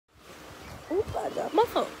Oop, I dropped my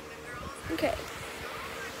phone. Okay.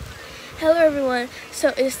 Hello everyone.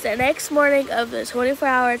 So it's the next morning of the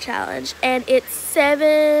 24-hour challenge, and it's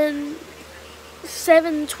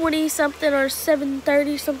 7:20 something or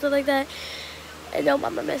 7:30 something like that. And don't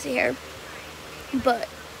mind my messy hair, but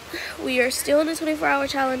we are still in the 24-hour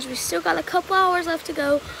challenge. We still got a couple hours left to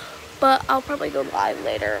go, but I'll probably go live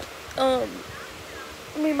later.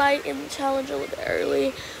 We might end the challenge a little bit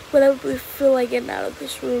early. Whenever we feel like getting out of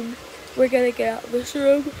this room, we're gonna get out of this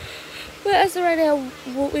room. But as of right now,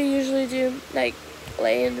 what we usually do, like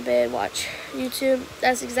lay in the bed, watch YouTube,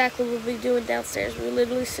 that's exactly what we're doing downstairs. We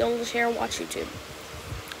literally sit on the chair and watch YouTube.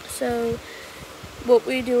 So what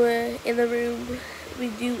we do in the room, we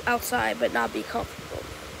do outside, but not be comfortable.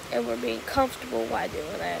 And we're being comfortable while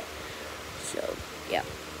doing that. So yeah.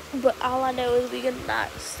 But all I know is we're gonna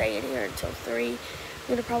not stay in here until 3.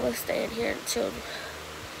 We're gonna probably stay in here until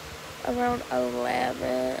around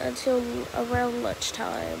 11, until around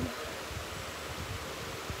lunchtime.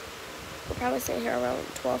 We'll probably stay here around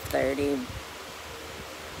 12:30,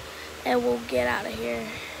 and we'll get out of here.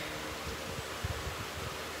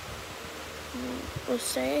 We'll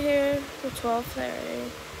stay here for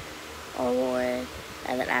 12:30 all the way,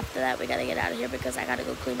 and then after that we gotta get out of here because I gotta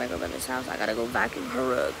go clean my grandmother's house. I gotta go vacuum her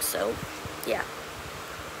rug. So yeah.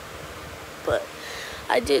 But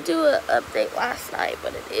I did do an update last night,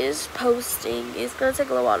 but it is posting. It's gonna take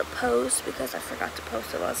a little while to post because I forgot to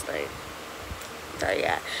post it last night. So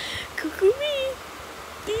yeah, cuckoo me.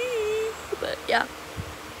 But yeah,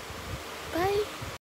 bye.